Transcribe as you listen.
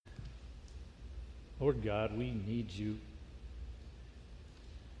Lord God, we need you.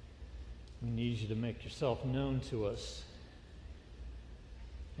 We need you to make yourself known to us.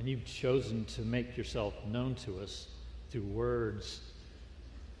 And you've chosen to make yourself known to us through words.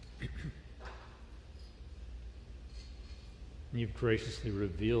 And you've graciously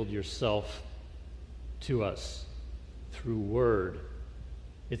revealed yourself to us through word.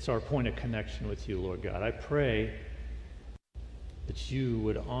 It's our point of connection with you, Lord God. I pray that you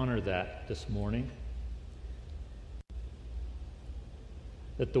would honor that this morning.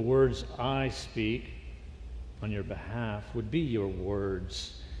 That the words I speak on your behalf would be your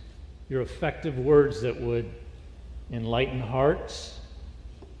words, your effective words that would enlighten hearts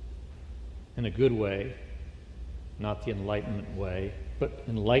in a good way, not the enlightenment way, but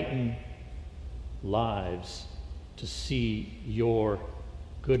enlighten lives to see your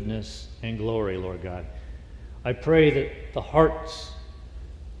goodness and glory, Lord God. I pray that the hearts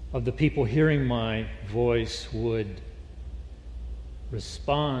of the people hearing my voice would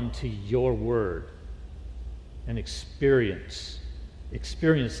respond to your word and experience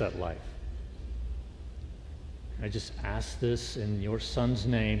that life. I just ask this in your Son's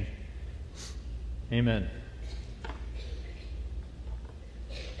name. Amen.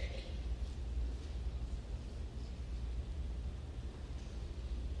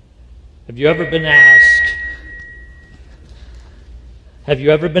 Have you ever been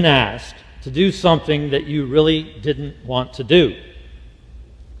asked to do something that you really didn't want to do?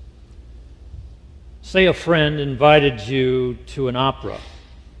 Say a friend invited you to an opera.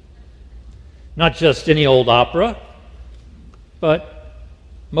 Not just any old opera, but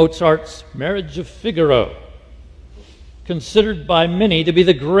Mozart's Marriage of Figaro, considered by many to be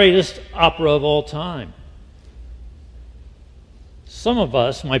the greatest opera of all time. Some of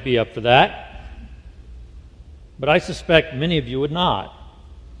us might be up for that, but I suspect many of you would not.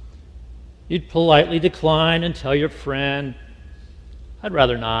 You'd politely decline and tell your friend, I'd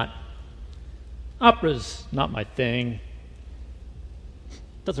rather not. Opera's not my thing.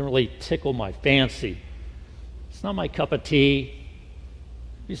 It doesn't really tickle my fancy. It's not my cup of tea.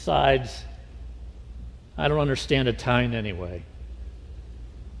 Besides, I don't understand Italian anyway.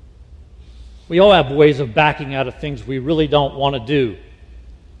 We all have ways of backing out of things we really don't want to do.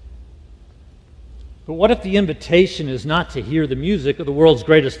 But what if the invitation is not to hear the music of the world's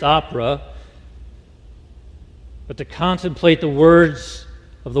greatest opera, but to contemplate the words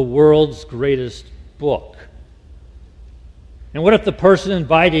of the world's greatest book? And what if the person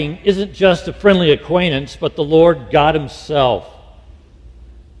inviting isn't just a friendly acquaintance, but the Lord God Himself?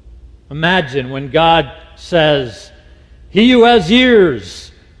 Imagine when God says, "He who has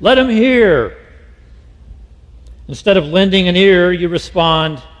ears, let him hear." Instead of lending an ear, you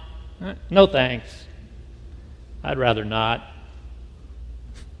respond, "No thanks. I'd rather not.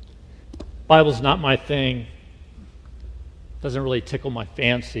 Bible's not my thing. Doesn't really tickle my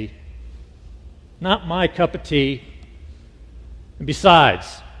fancy. Not my cup of tea. And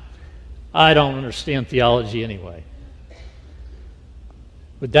besides, I don't understand theology anyway."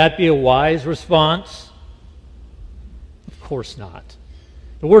 Would that be a wise response? Of course not.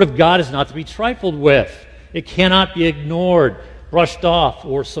 The Word of God is not to be trifled with. It cannot be ignored, brushed off,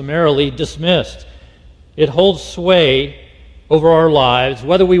 or summarily dismissed. It holds sway over our lives,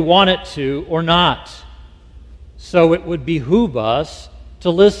 whether we want it to or not. So it would behoove us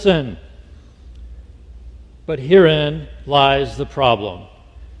to listen. But herein lies the problem.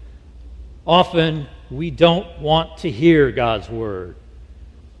 Often we don't want to hear God's word.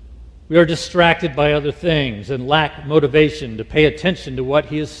 We are distracted by other things and lack motivation to pay attention to what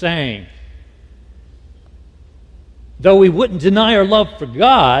He is saying. Though we wouldn't deny our love for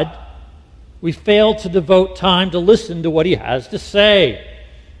God, we fail to devote time to listen to what He has to say.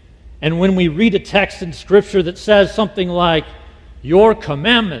 And when we read a text in Scripture that says something like, "Your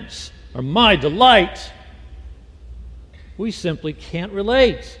commandments are my delight," we simply can't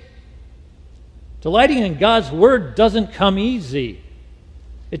relate. Delighting in God's Word doesn't come easy.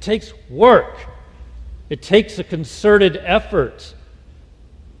 It takes work. It takes a concerted effort.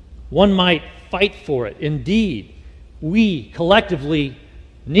 One might fight for it. Indeed, we collectively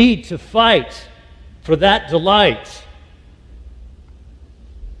need to fight for that delight.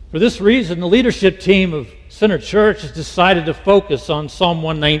 For this reason, the leadership team of Center Church has decided to focus on Psalm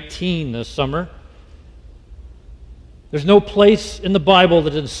 119 this summer. There's no place in the Bible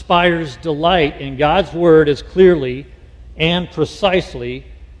that inspires delight in God's Word as clearly and precisely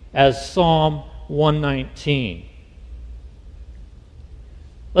as Psalm 119.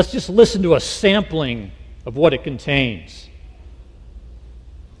 Let's just listen to a sampling of what it contains.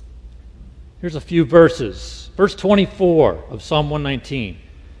 Here's a few verses. Verse 24 of Psalm 119.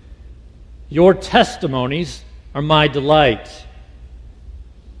 Your testimonies are my delight.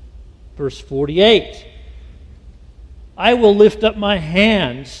 Verse 48. I will lift up my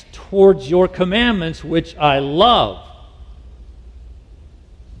hands towards your commandments, which I love.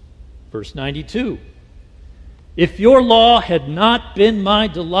 Verse 92. If your law had not been my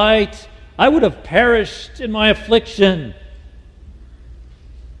delight, I would have perished in my affliction.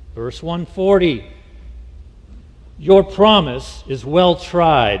 Verse 140. Your promise is well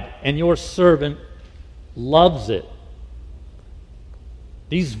tried, and your servant loves it.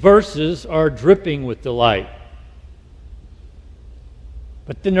 These verses are dripping with delight.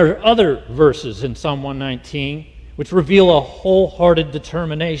 But then there are other verses in Psalm 119 which reveal a wholehearted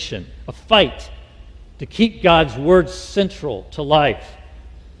determination, a fight to keep God's word central to life.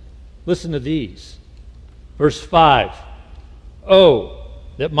 Listen to these. Verse 5. Oh,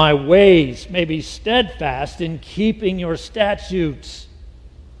 that my ways may be steadfast in keeping your statutes.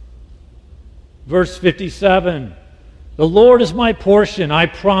 Verse 57. The Lord is my portion. I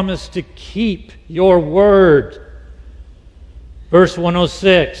promise to keep your word. Verse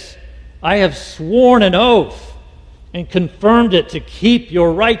 106. I have sworn an oath and confirmed it to keep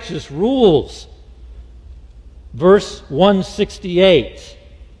your righteous rules. Verse 168.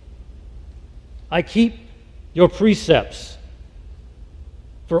 I keep your precepts,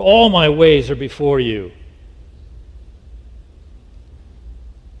 for all my ways are before you.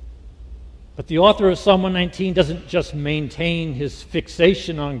 But the author of Psalm 119 doesn't just maintain his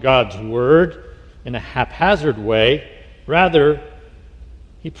fixation on God's word in a haphazard way. Rather,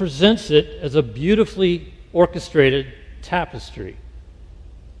 he presents it as a beautifully orchestrated tapestry.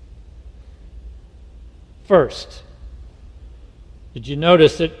 First, did you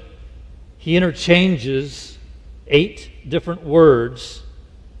notice that he interchanges 8 different words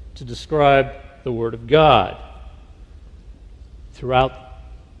to describe the Word of God throughout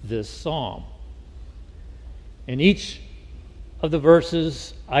this psalm? In each of the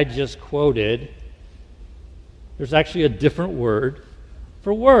verses I just quoted, there's actually a different word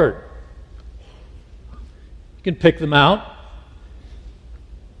for word. You can pick them out.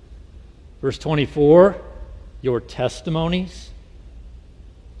 Verse 24, your testimonies.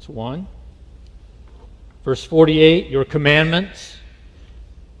 That's one. Verse 48, your commandments.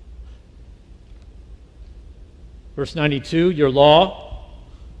 Verse 92, your law.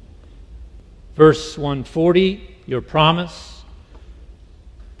 Verse 140, your promise.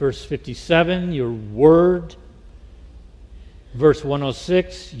 Verse 57, your word. Verse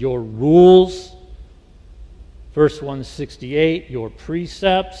 106, your rules. Verse 168, your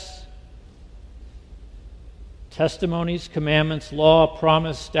precepts. Testimonies, commandments, law,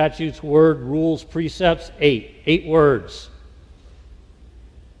 promise, statutes, word, rules, precepts, 8 words.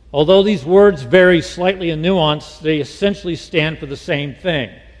 Although these words vary slightly in nuance, they essentially stand for the same thing,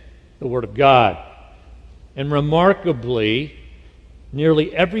 the Word of God. And remarkably,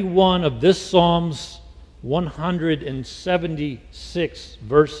 nearly every one of this Psalm's 176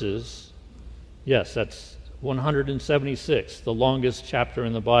 verses, yes, that's 176, the longest chapter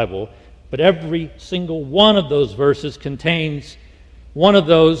in the Bible, but every single one of those verses contains one of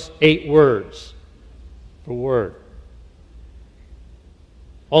those 8 words for word.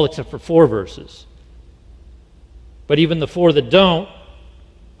 All except for 4 verses. But even the 4 that don't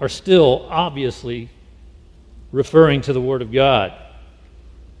are still obviously referring to the Word of God.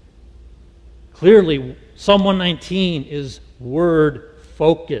 Clearly, Psalm 119 is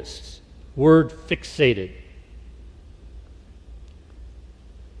word-focused, word-fixated.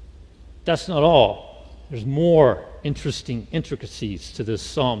 That's not all. There's more interesting intricacies to this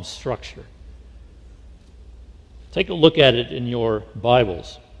psalm structure. Take a look at it in your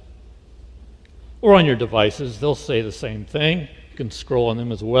Bibles or on your devices. They'll say the same thing. You can scroll on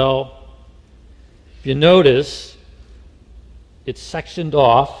them as well. If you notice, it's sectioned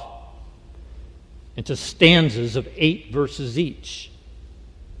off into stanzas of 8 verses each.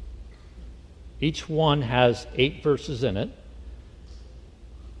 Each one has 8 verses in it.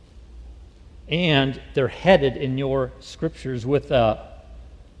 And they're headed in your scriptures with an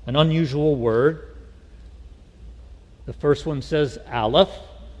unusual word. The first one says Aleph.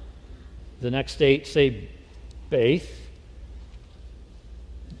 The next 8 say Beith.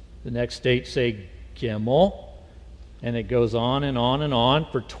 The next 8 say Gimel. And it goes on and on and on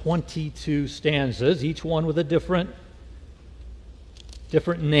for 22 stanzas, each one with a different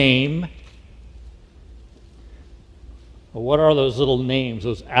name. Well, what are those little names,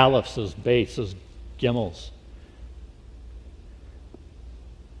 those Alephs, those Beiths, those Gimels?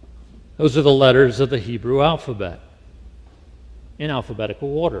 Those are the letters of the Hebrew alphabet in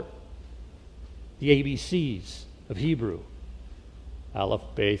alphabetical order. The ABCs of Hebrew. Aleph,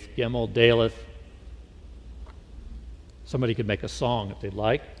 Beth, Gimel, Daleth. Somebody could make a song if they'd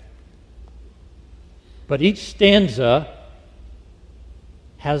like. But each stanza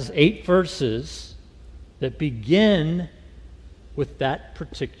has 8 verses that begin with that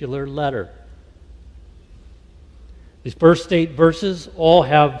particular letter. These first 8 verses all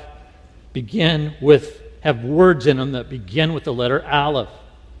have words in them that begin with the letter Aleph.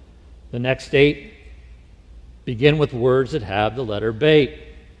 The next 8 begin with words that have the letter Beit.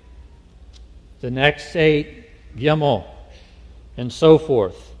 The next 8, Gimel, and so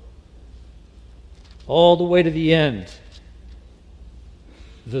forth. All the way to the end.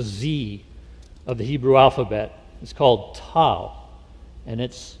 The Z of the Hebrew alphabet is called Tau, and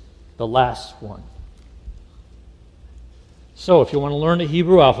it's the last one. So if you want to learn the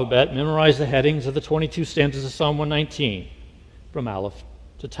Hebrew alphabet, memorize the headings of the 22 stanzas of Psalm 119 from Aleph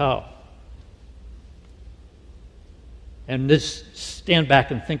to Tau. And just stand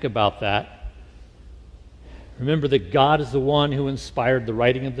back and think about that. Remember that God is the one who inspired the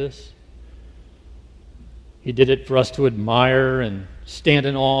writing of this. He did it for us to admire and stand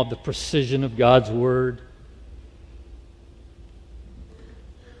in awe of the precision of God's Word.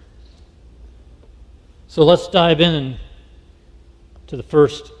 So let's dive in to the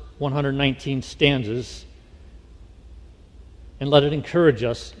first 119 stanzas and let it encourage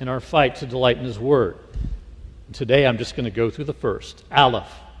us in our fight to delight in His Word. Today I'm just going to go through the first,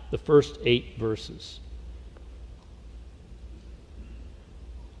 Aleph, the first 8 verses.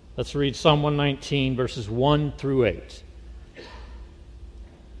 Let's read Psalm 119, verses 1 through 8.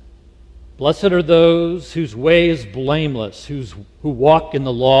 Blessed are those whose way is blameless, who walk in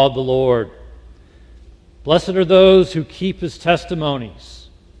the law of the Lord. Blessed are those who keep His testimonies,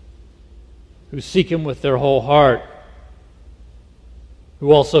 who seek Him with their whole heart,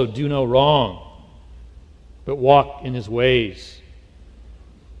 who also do no wrong, but walk in His ways.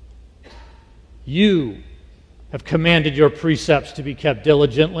 You have commanded your precepts to be kept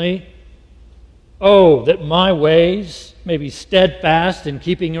diligently. Oh, that my ways may be steadfast in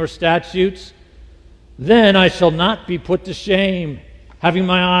keeping your statutes. Then I shall not be put to shame, having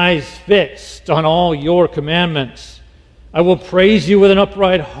my eyes fixed on all your commandments. I will praise you with an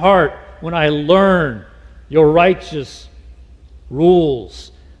upright heart when I learn your righteous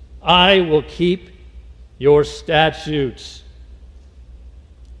rules. I will keep your statutes.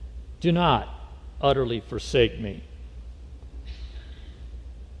 Do not utterly forsake me.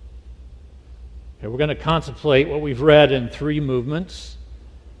 Okay, we're going to contemplate what we've read in 3 movements.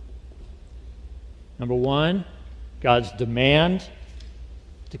 Number 1, God's demand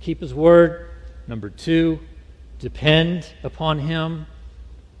to keep His word. Number 2, depend upon Him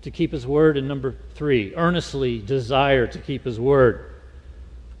to keep His word. And number 3, earnestly desire to keep His word.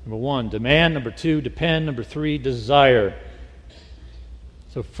 Number 1, demand. Number 2, depend. Number 3, desire.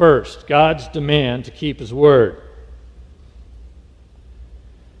 So first, God's demand to keep His word.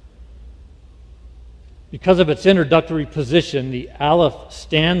 Because of its introductory position, the Aleph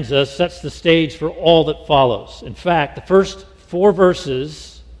stanza sets the stage for all that follows. In fact, the first 4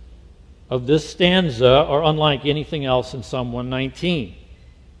 verses of this stanza are unlike anything else in Psalm 119.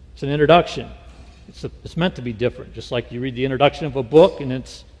 It's an introduction. It's meant to be different, just like you read the introduction of a book and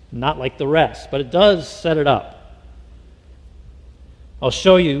it's not like the rest, but it does set it up. I'll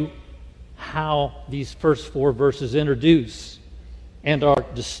show you how these first 4 verses introduce and are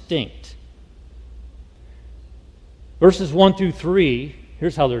distinct. Verses 1 through 3,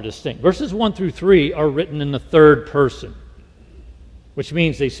 here's how they're distinct. Verses 1 through 3 are written in the third person, which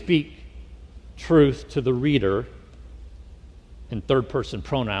means they speak truth to the reader in third person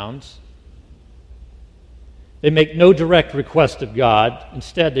pronouns. They make no direct request of God.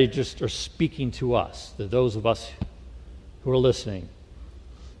 Instead, they just are speaking to us, to those of us who are listening.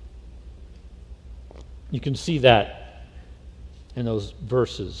 You can see that in those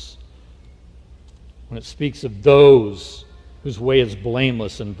verses when it speaks of those whose way is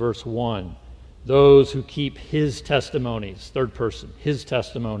blameless in verse 1, those who keep His testimonies, third person, His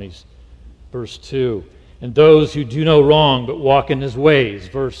testimonies, verse 2, and those who do no wrong but walk in His ways,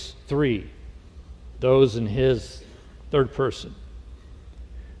 verse 3, those in His third person.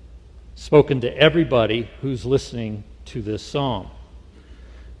 Spoken to everybody who's listening to this psalm.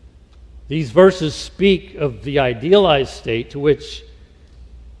 These verses speak of the idealized state to which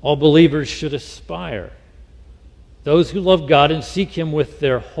all believers should aspire. Those who love God and seek Him with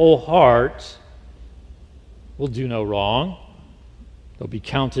their whole heart will do no wrong. They'll be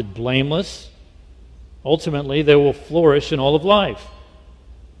counted blameless. Ultimately, they will flourish in all of life.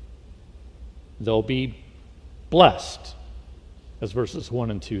 They'll be blessed, as verses 1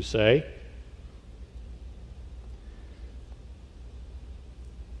 and 2 say.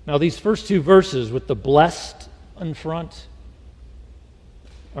 Now, these first two verses with the blessed in front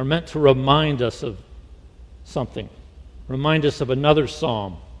are meant to remind us of something, remind us of another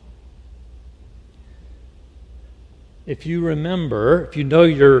psalm. If you remember, if you know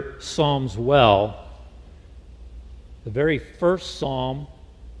your psalms well, the very first psalm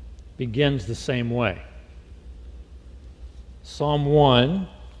begins the same way. Psalm 1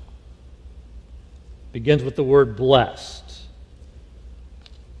 begins with the word blessed.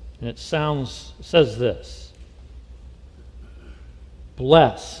 And it says this: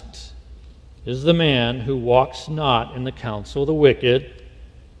 Blessed is the man who walks not in the counsel of the wicked,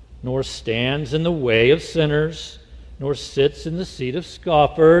 nor stands in the way of sinners, nor sits in the seat of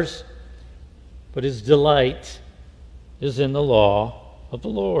scoffers, but his delight is in the law of the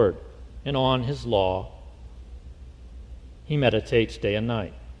Lord, and on his law he meditates day and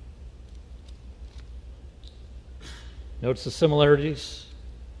night. Notice the similarities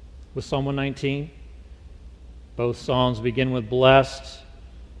with Psalm 119. Both psalms begin with blessed.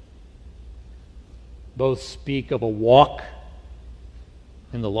 Both speak of a walk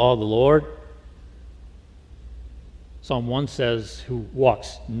in the law of the Lord. Psalm 1 says, who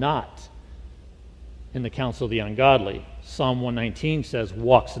walks not in the counsel of the ungodly. Psalm 119 says,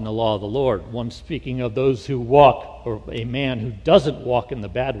 walks in the law of the Lord. One speaking of those who walk, or a man who doesn't walk in the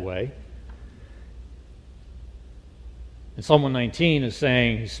bad way. And Psalm 119 is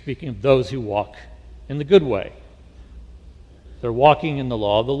saying, he's speaking of those who walk in the good way. They're walking in the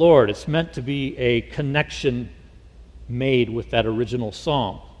law of the Lord. It's meant to be a connection made with that original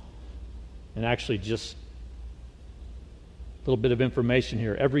psalm. And actually, just a little bit of information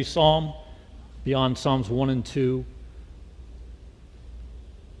here. Every psalm beyond Psalms 1 and 2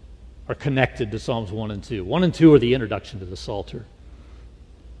 are connected to Psalms 1 and 2. 1 and 2 are the introduction to the Psalter.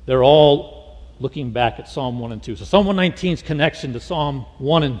 They're all looking back at Psalm 1 and 2. So Psalm 119's connection to Psalm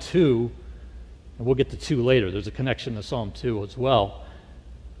 1 and 2, and we'll get to 2 later, there's a connection to Psalm 2 as well,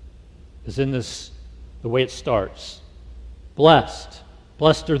 is in this, the way it starts. Blessed.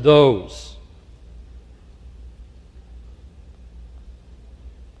 Blessed are those.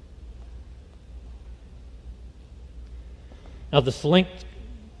 Now, this link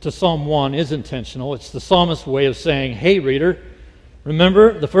to Psalm 1 is intentional. It's the psalmist's way of saying, hey, reader,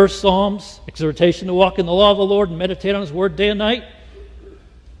 remember the first Psalm's exhortation to walk in the law of the Lord and meditate on his word day and night?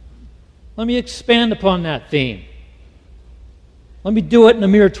 Let me expand upon that theme. Let me do it in a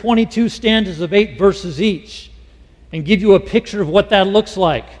mere 22 stanzas of 8 verses each and give you a picture of what that looks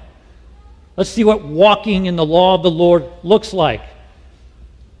like. Let's see what walking in the law of the Lord looks like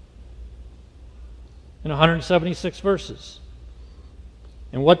in 176 verses.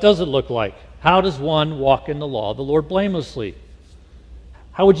 And what does it look like? How does one walk in the law of the Lord blamelessly?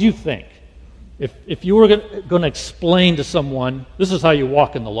 How would you think? If you were going to explain to someone, this is how you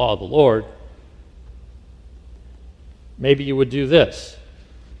walk in the law of the Lord, maybe you would do this.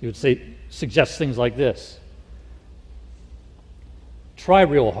 You would suggest things like this. Try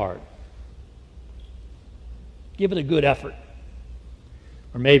real hard. Give it a good effort.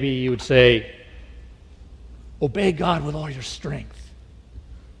 Or maybe you would say, obey God with all your strength.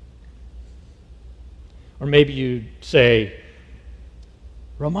 Or maybe you'd say,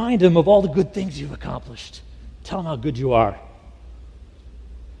 remind him of all the good things you've accomplished. Tell him how good you are.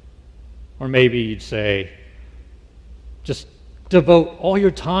 Or maybe you'd say, just devote all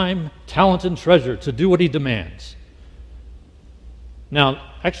your time, talent, and treasure to do what he demands. Now,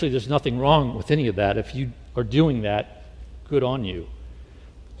 actually, there's nothing wrong with any of that. If you are doing that, good on you.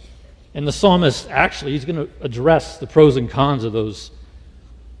 And the psalmist, actually, he's going to address the pros and cons of those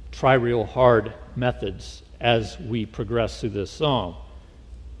try real hard methods as we progress through this psalm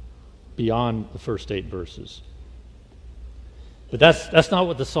beyond the first 8 verses. But that's not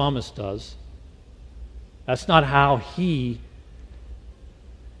what the psalmist does. That's not how he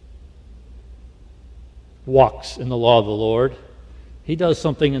walks in the law of the Lord. He does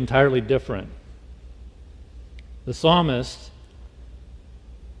something entirely different. The psalmist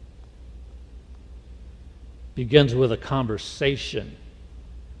begins with a conversation.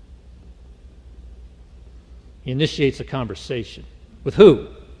 He initiates a conversation. With who?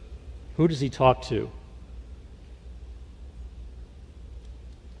 Who does he talk to?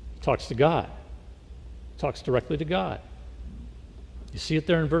 He talks to God. He talks directly to God. You see it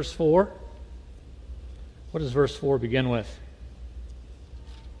there in verse 4? What does verse 4 begin with?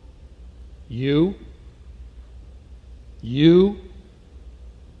 You.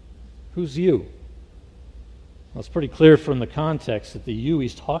 Who's you? Well, it's pretty clear from the context that the you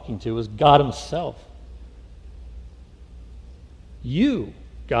he's talking to is God himself. You,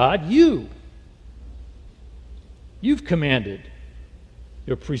 God, you. You've commanded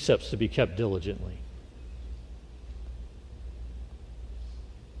your precepts to be kept diligently.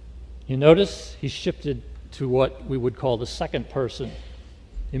 You notice he shifted to what we would call the second person.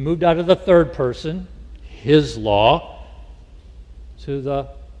 He moved out of the third person, his law, to the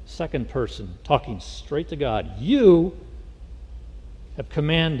second person, talking straight to God. You have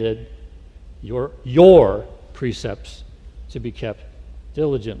commanded your precepts to be kept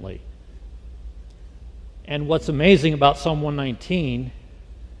diligently. And what's amazing about Psalm 119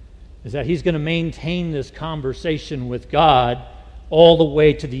 is that he's going to maintain this conversation with God all the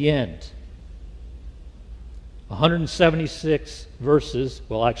way to the end. 176 verses,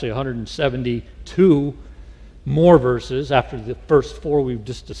 well, actually 172 more verses after the first four we've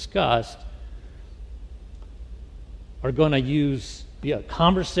just discussed, are going to be a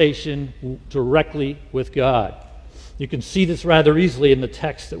conversation directly with God. You can see this rather easily in the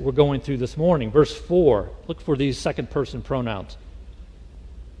text that we're going through this morning. Verse 4, look for these second-person pronouns.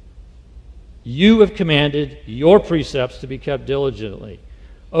 You have commanded your precepts to be kept diligently.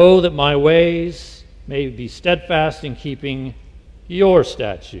 Oh, that my ways may be steadfast in keeping your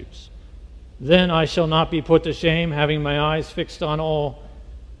statutes. Then I shall not be put to shame, having my eyes fixed on all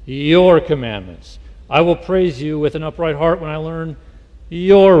your commandments. I will praise you with an upright heart when I learn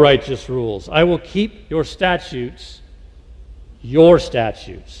your righteous rules. I will keep your statutes.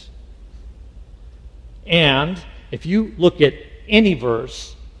 And if you look at any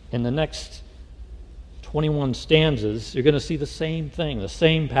verse in the next 21 stanzas, you're going to see the same thing, the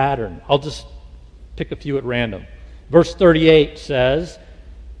same pattern. I'll just pick a few at random. Verse 38 says,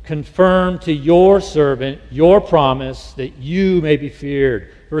 confirm to your servant your promise that you may be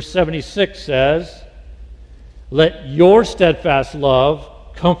feared. Verse 76 says, let your steadfast love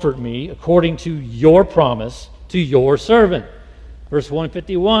comfort me according to your promise to your servant. Verse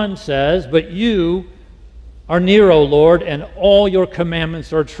 151 says, but you are near, O Lord, and all your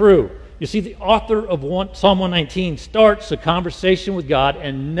commandments are true. You see, the author of Psalm 119 starts a conversation with God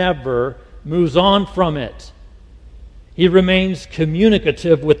and never moves on from it. He remains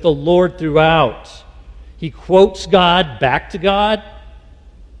communicative with the Lord throughout. He quotes God back to God.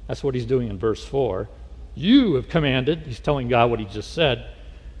 That's what he's doing in verse 4. You have commanded. He's telling God what he just said.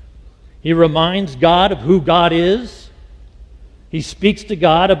 He reminds God of who God is. He speaks to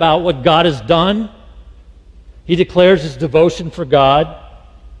God about what God has done. He declares his devotion for God,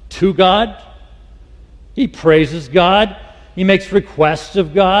 to God. He praises God. He makes requests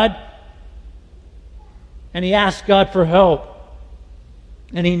of God. And he asks God for help.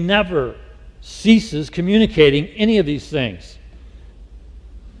 And he never ceases communicating any of these things.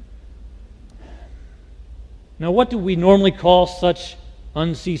 Now, what do we normally call such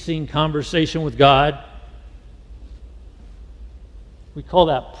unceasing conversation with God? We call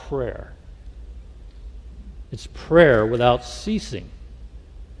that prayer. It's prayer without ceasing.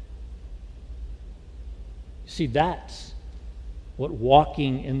 See, that's what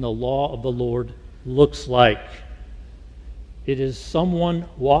walking in the law of the Lord looks like. It is someone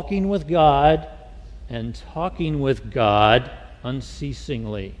walking with God and talking with God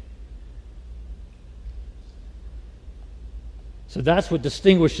unceasingly. So that's what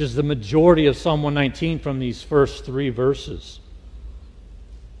distinguishes the majority of Psalm 119 from these first three verses.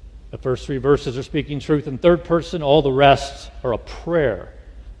 The first three verses are speaking truth in third person. All the rest are a prayer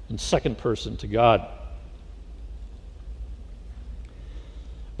in second person to God.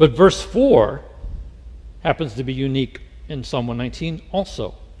 But verse 4 happens to be unique in Psalm 119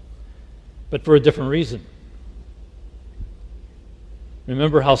 also, but for a different reason.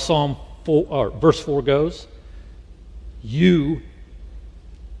 Remember how verse 4 goes? You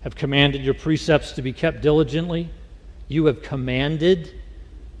have commanded your precepts to be kept diligently. You have commanded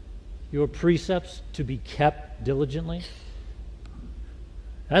your precepts to be kept diligently.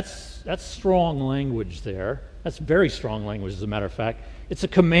 That's strong language there. That's very strong language, as a matter of fact. It's a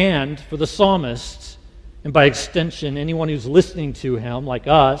command for the psalmist, and by extension, anyone who's listening to him, like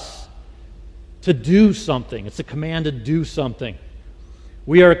us, to do something. It's a command to do something.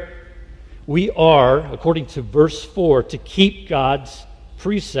 We are, according to verse 4, to keep God's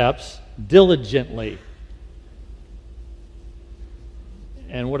precepts diligently.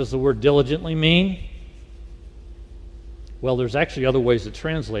 And what does the word diligently mean? Well, there's actually other ways to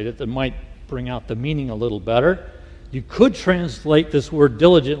translate it that might bring out the meaning a little better. You could translate this word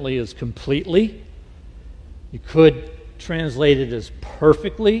diligently as completely. You could translate it as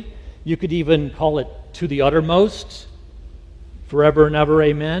perfectly. You could even call it to the uttermost, forever and ever,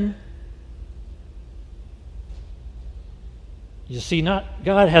 amen. You see,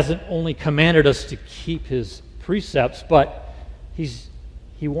 God hasn't only commanded us to keep his precepts, but he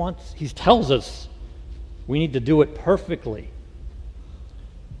tells us we need to do it perfectly.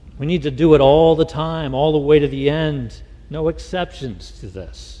 We need to do it all the time, all the way to the end. No exceptions to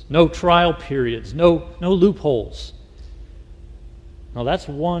this. No trial periods. No loopholes. Now that's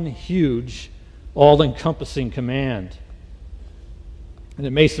one huge, all-encompassing command. And it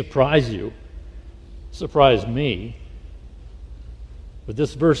may surprise you, surprise me, but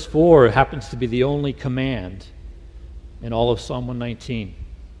this verse 4 happens to be the only command in all of Psalm 119.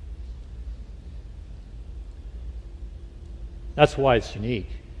 That's why it's unique.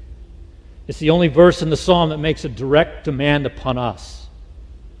 It's the only verse in the psalm that makes a direct demand upon us.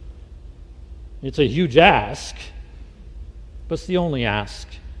 It's a huge ask, but it's the only ask.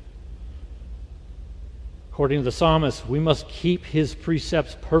 According to the psalmist, we must keep his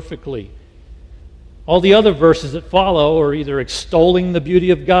precepts perfectly. All the other verses that follow are either extolling the beauty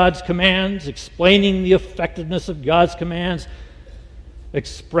of God's commands, explaining the effectiveness of God's commands,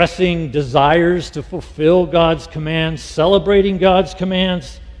 expressing desires to fulfill God's commands, celebrating God's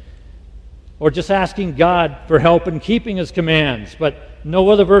commands, or just asking God for help in keeping his commands. But no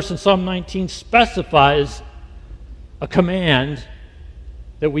other verse in Psalm 19 specifies a command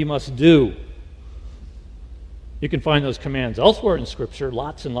that we must do. You can find those commands elsewhere in Scripture,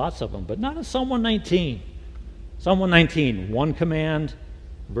 lots and lots of them, but not in Psalm 119. Psalm 119, one command,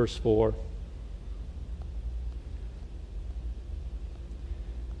 verse 4.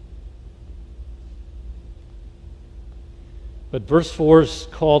 But verse 4's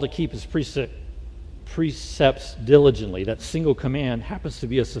call to keep his precepts diligently, that single command, happens to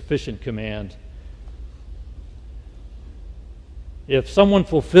be a sufficient command. If someone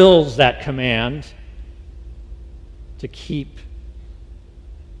fulfills that command to keep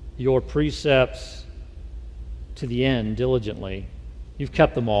your precepts to the end diligently, you've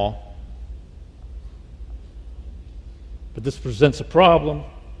kept them all. But this presents a problem.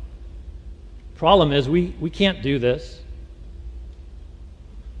 The problem is we can't do this.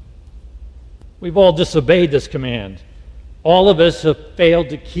 We've all disobeyed this command. All of us have failed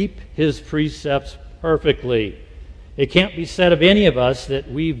to keep his precepts perfectly. It can't be said of any of us that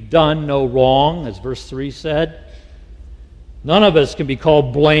we've done no wrong, as verse 3 said. None of us can be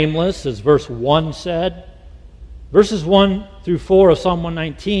called blameless, as verse 1 said. Verses 1 through 4 of Psalm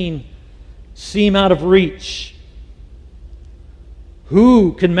 119 seem out of reach.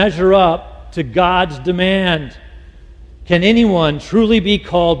 Who can measure up to God's demand? Can anyone truly be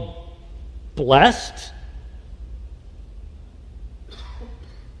called blessed?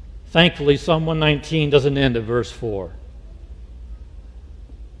 Thankfully, Psalm 119 doesn't end at verse 4.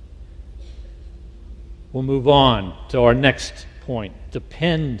 We'll move on to our next point.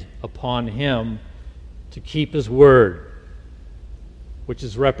 Depend upon him to keep his word, which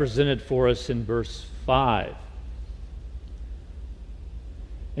is represented for us in verse 5.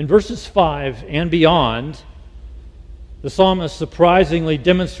 In verses 5 and beyond, the psalmist surprisingly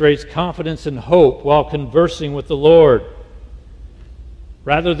demonstrates confidence and hope while conversing with the Lord.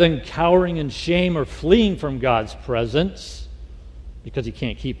 Rather than cowering in shame or fleeing from God's presence, because he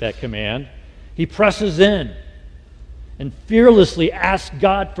can't keep that command, he presses in and fearlessly asks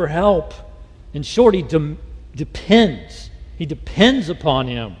God for help. In short, he depends. He depends upon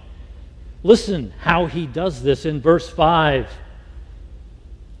him. Listen how he does this in verse 5.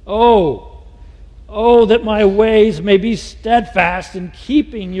 Oh, that my ways may be steadfast in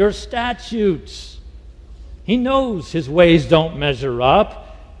keeping your statutes. He knows his ways don't measure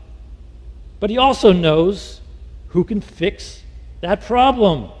up, but he also knows who can fix that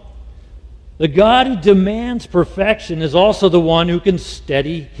problem. The God who demands perfection is also the one who can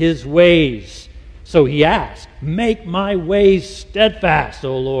steady his ways. So he asks, make my ways steadfast,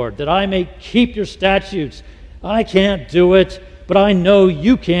 O Lord, that I may keep your statutes. I can't do it, but I know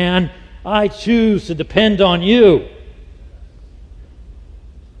you can. I choose to depend on you.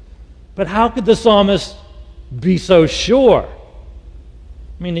 But how could the psalmist be so sure?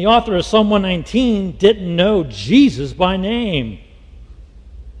 I mean, the author of Psalm 119 didn't know Jesus by name.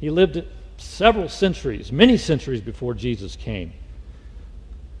 He lived several centuries, many centuries before Jesus came.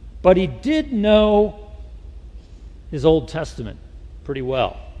 But he did know his Old Testament pretty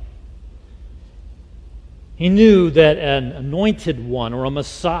well. He knew that an anointed one or a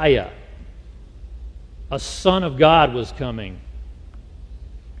Messiah, a Son of God, was coming.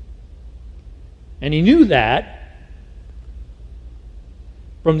 And he knew that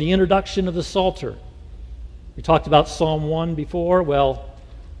from the introduction of the Psalter. We talked about Psalm 1 before. Well,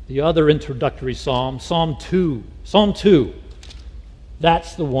 the other introductory psalm, Psalm 2. Psalm 2,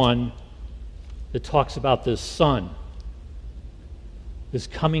 that's the one that talks about this Son, this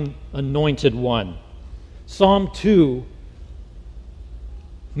coming anointed one. Psalm 2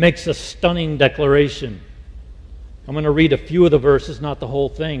 makes a stunning declaration. I'm going to read a few of the verses, not the whole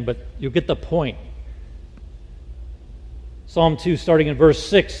thing, but you'll get the point. Psalm 2, starting in verse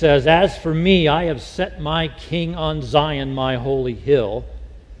 6, says, "As for me, I have set my king on Zion, my holy hill.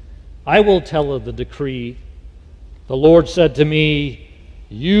 I will tell of the decree. The Lord said to me,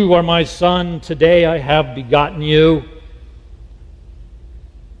 'You are my son, today I have begotten you.'"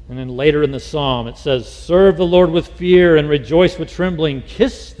 And then later in the psalm it says, "Serve the Lord with fear and rejoice with trembling.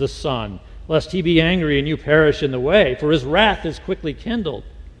 Kiss the Son, lest he be angry and you perish in the way, for his wrath is quickly kindled."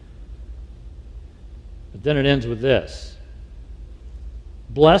 But then it ends with this: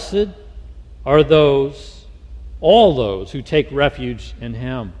 "Blessed are all those who take refuge in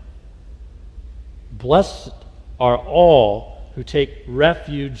him." Blessed are all who take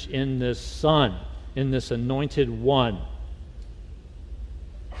refuge in this Son, in this anointed one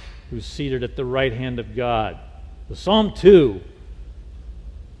who's seated at the right hand of God. The Psalm 2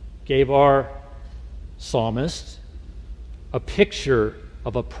 gave our psalmist a picture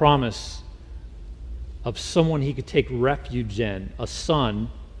of a promise of someone he could take refuge in, a son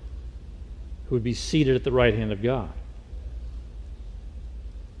who would be seated at the right hand of God.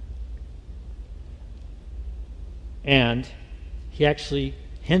 And he actually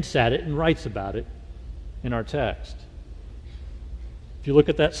hints at it and writes about it in our text. If you look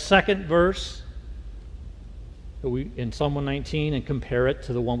at that second verse in Psalm 119 and compare it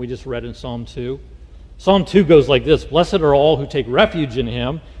to the one we just read in Psalm 2, Psalm 2 goes like this: "Blessed are all who take refuge in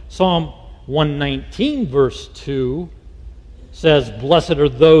him." Psalm 119 verse 2 says, "Blessed are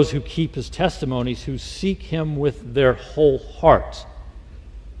those who keep his testimonies, who seek him with their whole heart."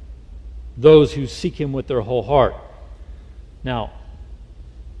 Those who seek him with their whole heart. Now,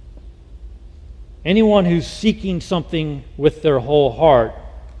 anyone who's seeking something with their whole heart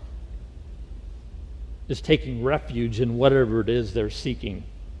is taking refuge in whatever it is they're seeking,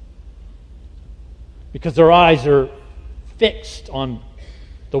 because their eyes are fixed on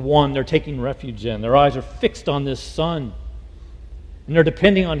the one they're taking refuge in. Their eyes are fixed on this Son, and they're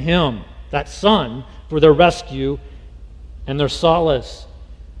depending on him, that Son, for their rescue and their solace.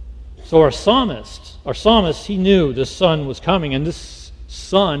 So our psalmist, he knew this Son was coming, and this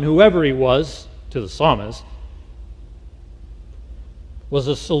Son, whoever he was to the psalmist, was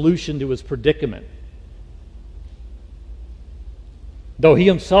a solution to his predicament. Though he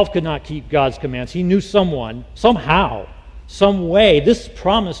himself could not keep God's commands, he knew someone, somehow, some way, this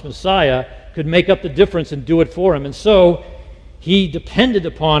promised Messiah could make up the difference and do it for him. And so he depended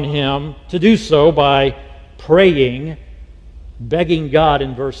upon him to do so by praying, begging God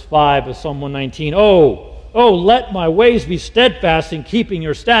in verse 5 of Psalm 119, Oh, let my ways be steadfast in keeping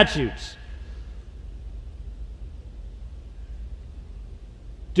your statutes."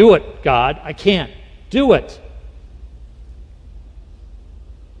 Do it, God. I can't. Do it.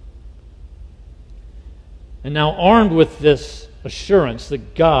 And now, armed with this assurance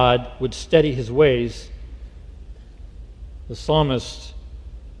that God would steady his ways, the psalmist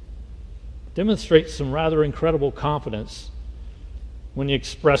demonstrates some rather incredible confidence when he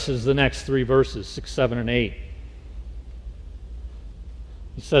expresses the next three verses, 6, 7, and 8.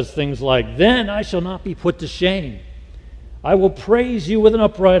 He says things like, "Then I shall not be put to shame. I will praise you with an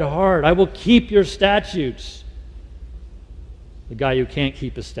upright heart. I will keep your statutes." The guy who can't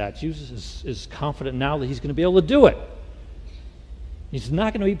keep his statutes is confident now that he's going to be able to do it. He's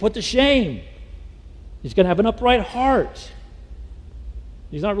not going to be put to shame. He's going to have an upright heart.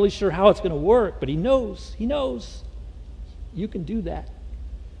 He's not really sure how it's going to work, but he knows you can do that.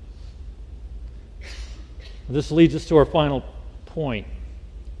 This leads us to our final point.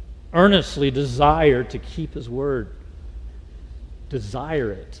 Earnestly desire to keep his word.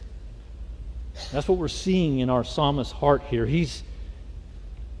 Desire it. That's what we're seeing in our psalmist's heart here. He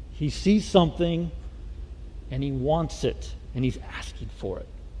sees something and he wants it, and he's asking for it.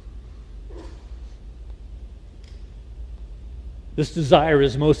 This desire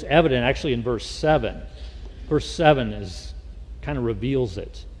is most evident actually in verse 7. Verse 7 kind of reveals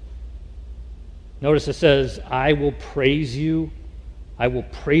it. Notice it says, "I will praise you. I will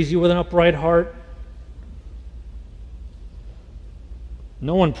praise you with an upright heart."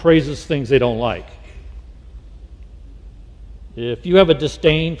 No one praises things they don't like. If you have a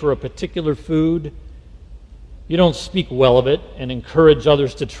disdain for a particular food, you don't speak well of it and encourage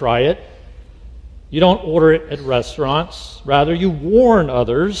others to try it. You don't order it at restaurants. Rather, you warn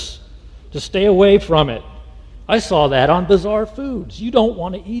others to stay away from it. I saw that on Bizarre Foods. You don't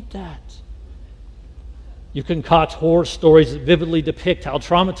want to eat that. You concoct horror stories that vividly depict how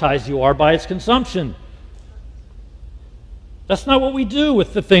traumatized you are by its consumption. That's not what we do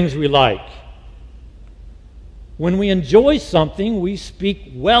with the things we like. When we enjoy something, we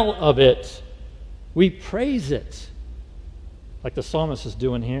speak well of it. We praise it. like the psalmist is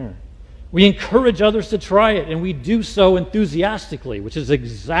doing here. We encourage others to try it, and we do so enthusiastically, which is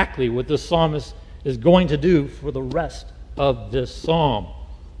exactly what the psalmist is going to do for the rest of this psalm.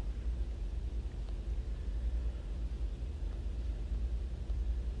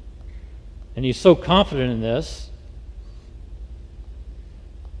 And he's so confident in this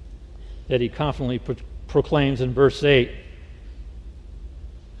that he confidently proclaims in verse 8,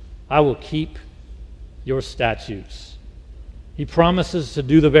 I will keep your statutes. He promises to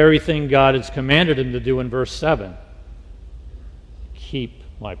do the very thing God has commanded him to do in verse 7. Keep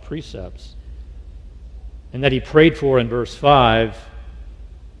my precepts. And that he prayed for in verse 5,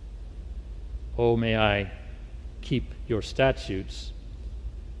 oh, may I keep your statutes.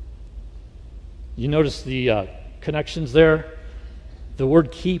 You notice the connections there? The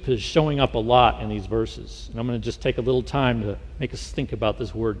word keep is showing up a lot in these verses. And I'm going to just take a little time to make us think about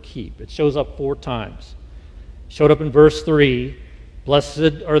this word keep. It shows up 4 times. It showed up in verse 3.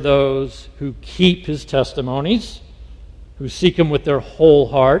 Blessed are those who keep his testimonies, who seek him with their whole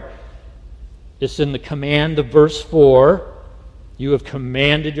heart. It's in the command of verse 4. You have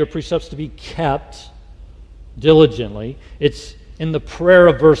commanded your precepts to be kept diligently. It's in the prayer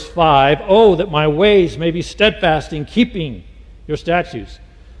of verse 5. Oh, that my ways may be steadfast in keeping your statutes.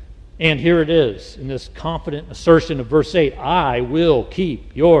 And here it is in this confident assertion of verse 8. I will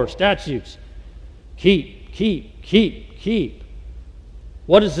keep your statutes. Keep, keep, keep, keep.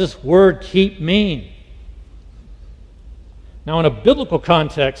 What does this word keep mean? Now, in a biblical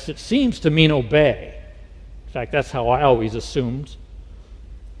context, it seems to mean obey. In fact, that's how I always assumed.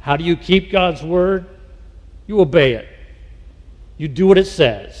 How do you keep God's word? You obey it. You do what it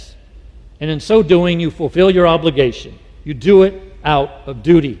says. And in so doing, you fulfill your obligation. You do it out of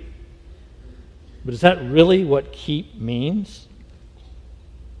duty. But is that really what keep means?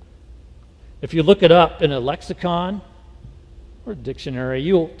 If you look it up in a lexicon or a dictionary,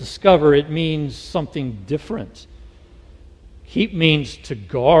 you'll discover it means something different. Keep means to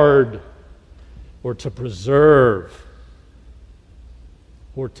guard or to preserve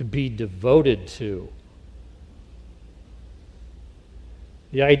or to be devoted to.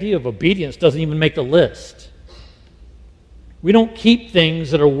 The idea of obedience doesn't even make the list. We don't keep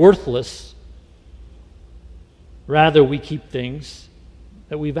things that are worthless. Rather, we keep things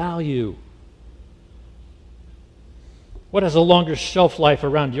that we value. What has a longer shelf life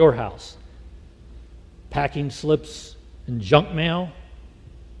around your house? Packing slips and junk mail,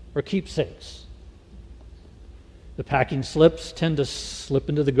 or keepsakes? The packing slips tend to slip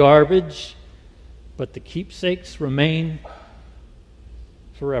into the garbage, but the keepsakes remain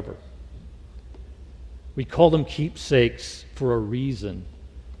forever. We call them keepsakes for a reason.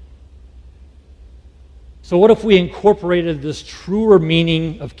 So what if we incorporated this truer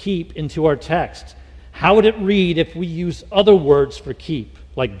meaning of keep into our text? How would it read if we use other words for keep,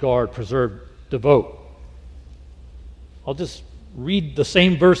 like guard, preserve, devote? I'll just read the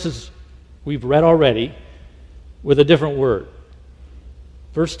same verses we've read already with a different word.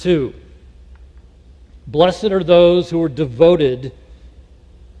 Verse 2, blessed are those who are devoted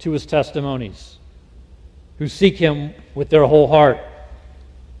to his testimonies, who seek him with their whole heart.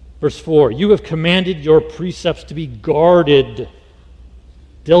 Verse 4, you have commanded your precepts to be guarded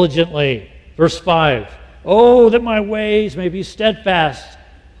diligently. Verse 5, oh, that my ways may be steadfast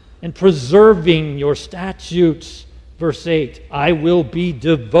in preserving your statutes. Verse 8, I will be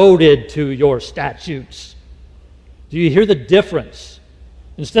devoted to your statutes. Do you hear the difference?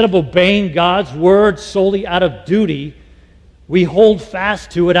 Instead of obeying God's word solely out of duty, we hold fast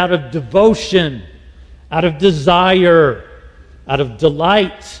to it out of devotion, out of desire, out of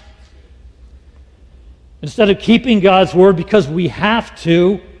delight. Instead of keeping God's word because we have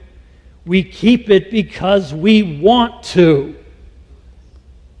to, we keep it because we want to.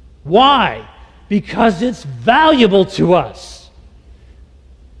 Why? Because it's valuable to us.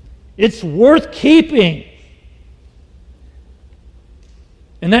 It's worth keeping.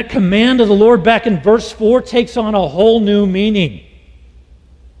 And that command of the Lord back in verse 4 takes on a whole new meaning.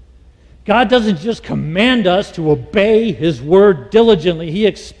 God doesn't just command us to obey his word diligently. He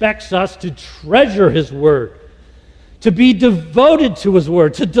expects us to treasure his word, to be devoted to his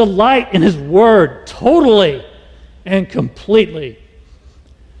word, to delight in his word totally and completely.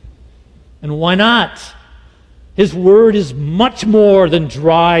 And why not? His word is much more than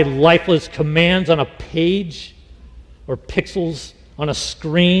dry, lifeless commands on a page or pixels on a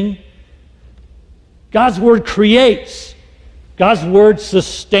screen. God's word creates. God's word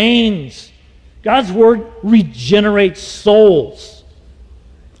sustains. God's word regenerates souls.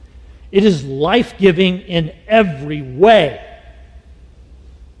 It is life-giving in every way.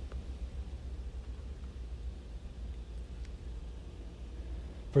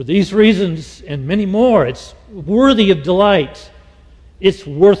 For these reasons and many more, it's worthy of delight. It's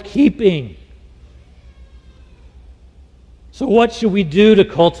worth keeping. So what should we do to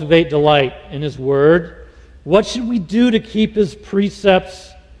cultivate delight in His Word? What should we do to keep His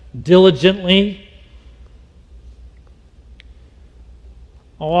precepts diligently?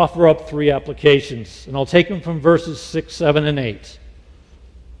 I'll offer up 3 applications, and I'll take them from verses 6, 7, and 8.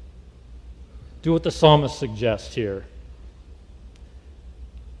 Do what the psalmist suggests here.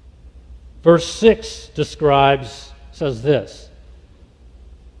 Verse 6 says this,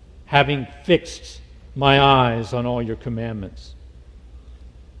 having fixed my eyes on all your commandments.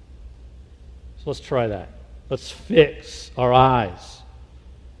 So let's try that. Let's fix our eyes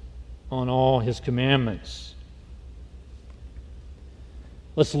on all His commandments.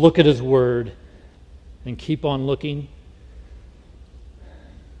 Let's look at His Word and keep on looking.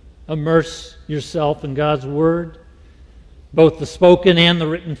 Immerse yourself in God's Word, both the spoken and the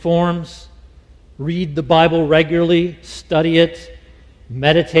written forms. Read the Bible regularly, study it,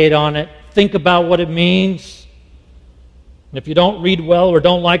 meditate on it, think about what it means. And if you don't read well or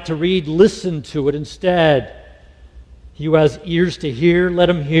don't like to read, listen to it instead. He who has ears to hear, let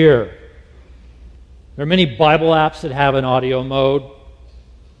him hear. There are many Bible apps that have an audio mode.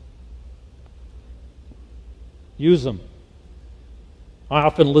 Use them. I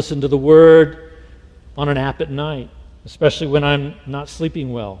often listen to the Word on an app at night, especially when I'm not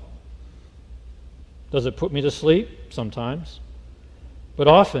sleeping well. Does it put me to sleep? Sometimes. But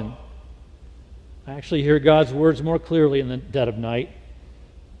often, I actually hear God's words more clearly in the dead of night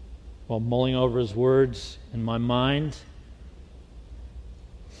while mulling over His words in my mind.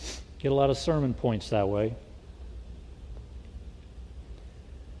 Get a lot of sermon points that way.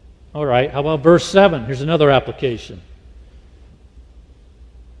 All right, how about verse 7? Here's another application.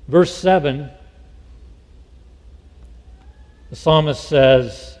 Verse 7, the psalmist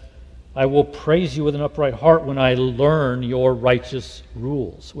says, I will praise you with an upright heart when I learn your righteous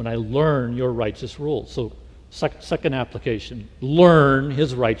rules. When I learn your righteous rules. So, second application, learn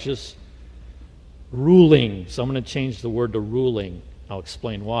His righteous ruling. So I'm going to change the word to ruling. I'll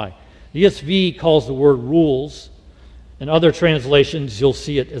explain why. The ESV calls the word rules. In other translations, you'll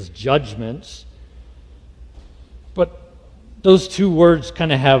see it as judgments. But those two words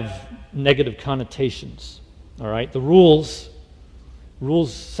kind of have negative connotations. All right? The rules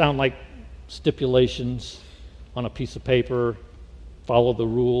sound like stipulations on a piece of paper. Follow the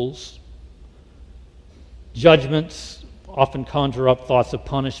rules. Judgments often conjure up thoughts of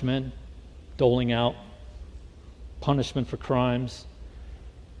punishment, doling out punishment for crimes.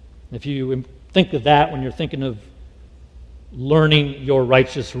 If you think of that when you're thinking of learning your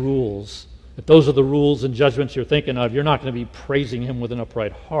righteous rules, if those are the rules and judgments you're thinking of, you're not going to be praising Him with an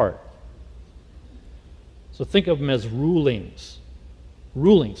upright heart. So think of them as rulings.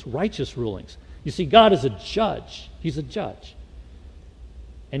 Rulings, righteous rulings. You see, God is a judge. He's a judge.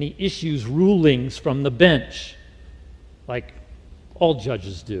 And He issues rulings from the bench, like all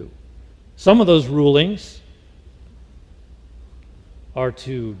judges do. Some of those rulings are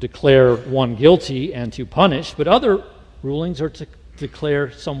to declare one guilty and to punish, but other rulings are to declare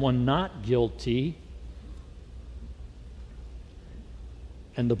someone not guilty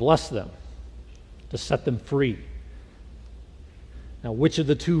and to bless them, to set them free. Now, which of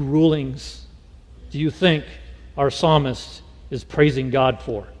the two rulings do you think our psalmist is praising God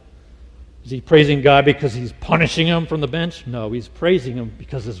for? Is he praising God because He's punishing him from the bench? No, he's praising Him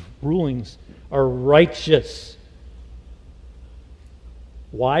because His rulings are righteous.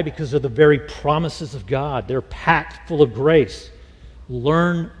 Why? Because they're the very promises of God. They're packed full of grace.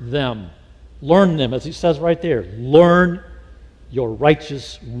 Learn them. Learn them, as he says right there. Learn your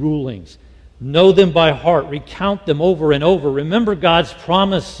righteous rulings. Know them by heart. Recount them over and over. Remember God's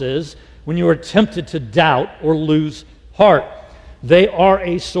promises when you are tempted to doubt or lose heart. They are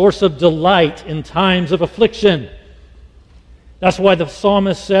a source of delight in times of affliction. That's why the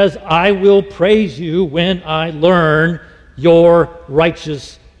psalmist says, I will praise you when I learn your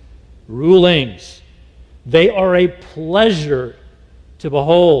righteous rulings. They are a pleasure to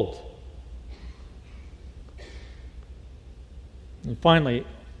behold. And finally,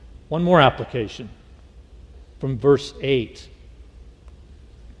 one more application from verse 8.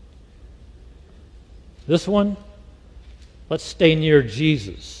 This one, let's stay near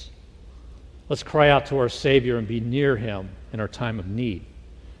Jesus. Let's cry out to our Savior and be near Him in our time of need.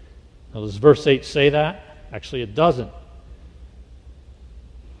 Now, does verse 8 say that? Actually, it doesn't.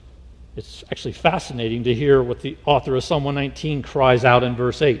 It's actually fascinating to hear what the author of Psalm 119 cries out in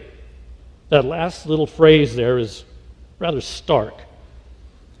verse 8. That last little phrase there is rather stark.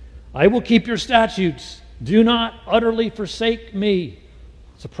 I will keep your statutes. Do not utterly forsake me.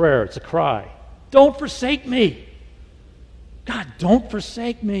 It's a prayer. It's a cry. Don't forsake me. God, don't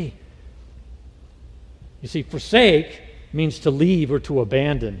forsake me. You see, forsake means to leave or to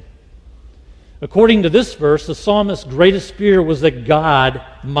abandon. According to this verse, the psalmist's greatest fear was that God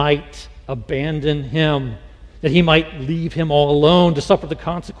might abandon him, that he might leave him all alone to suffer the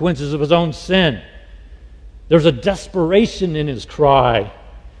consequences of his own sin. There's a desperation in his cry.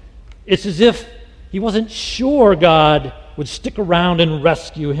 It's as if he wasn't sure God would stick around and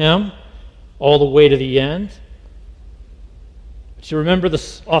rescue him all the way to the end. But you remember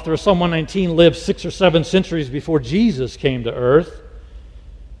the author of Psalm 119 lived 6 or 7 centuries before Jesus came to earth.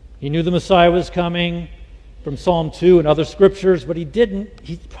 He knew the Messiah was coming from Psalm 2 and other scriptures, but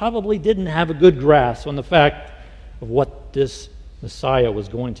he probably didn't have a good grasp on the fact of what this Messiah was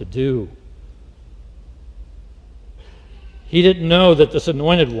going to do. He didn't know that this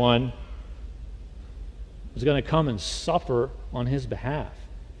anointed one was going to come and suffer on his behalf.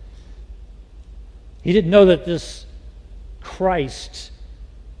 He didn't know that this Christ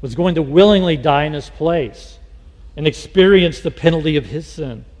was going to willingly die in his place and experience the penalty of his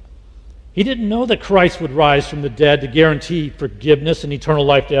sin. He didn't know that Christ would rise from the dead to guarantee forgiveness and eternal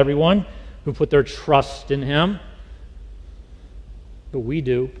life to everyone who put their trust in him. But we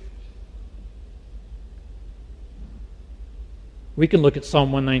do. We can look at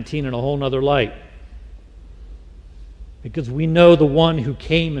Psalm 119 in a whole nother light, because we know the one who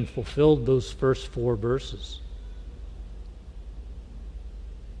came and fulfilled those first 4 verses.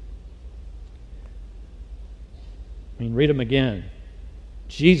 Read them again.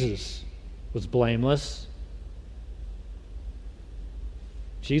 Jesus was blameless.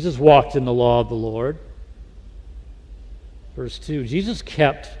 Jesus walked in the law of the Lord. Verse 2, Jesus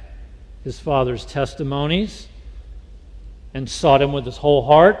kept his Father's testimonies and sought him with his whole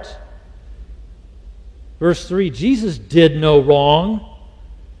heart. Verse 3, Jesus did no wrong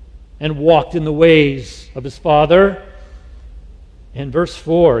and walked in the ways of his Father. And verse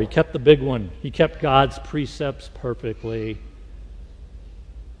 4, he kept the big one. He kept God's precepts perfectly.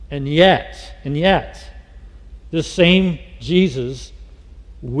 And yet, this same Jesus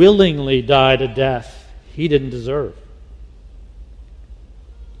willingly died a death he didn't deserve.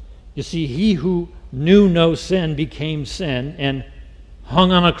 You see, he who knew no sin became sin and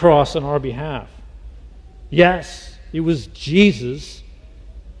hung on a cross on our behalf. Yes, it was Jesus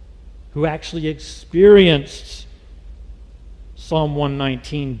who actually experienced Psalm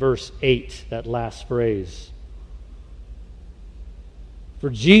 119, verse 8, that last phrase. For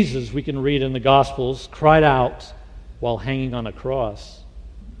Jesus, we can read in the Gospels, cried out while hanging on a cross,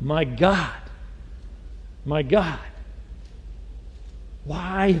 my God,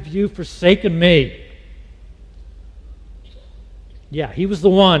 why have you forsaken me?" Yeah, he was the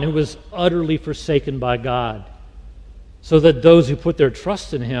one who was utterly forsaken by God, so that those who put their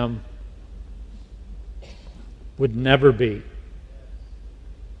trust in him would never be.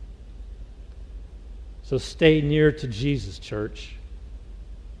 So stay near to Jesus, church.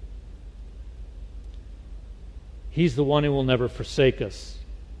 He's the one who will never forsake us.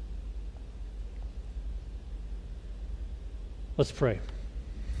 Let's pray.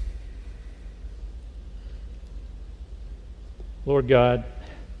 Lord God,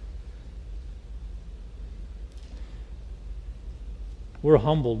 we're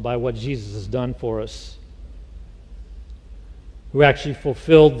humbled by what Jesus has done for us, who actually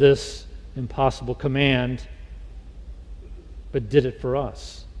fulfilled this impossible command, but did it for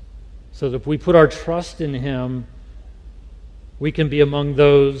us. So that if we put our trust in him, we can be among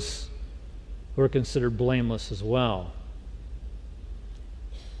those who are considered blameless as well.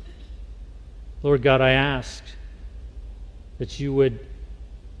 Lord God, I ask that you would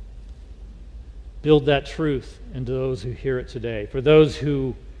build that truth into those who hear it today. For those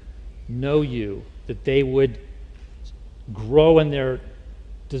who know you, that they would grow in their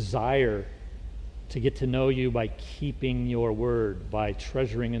desire to get to know you by keeping your word, by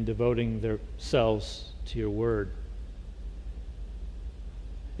treasuring and devoting themselves to your word.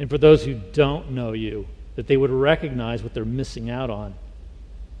 And for those who don't know you, that they would recognize what they're missing out on,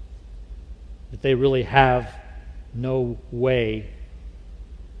 that they really have no way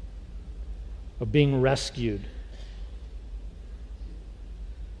of being rescued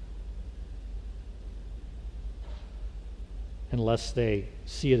unless they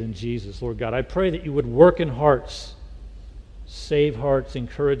see it in Jesus. Lord God, I pray that you would work in hearts, save hearts,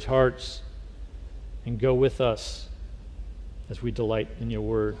 encourage hearts, and go with us as we delight in your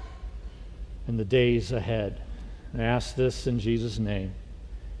word in the days ahead. I ask this in Jesus' name.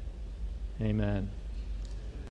 Amen.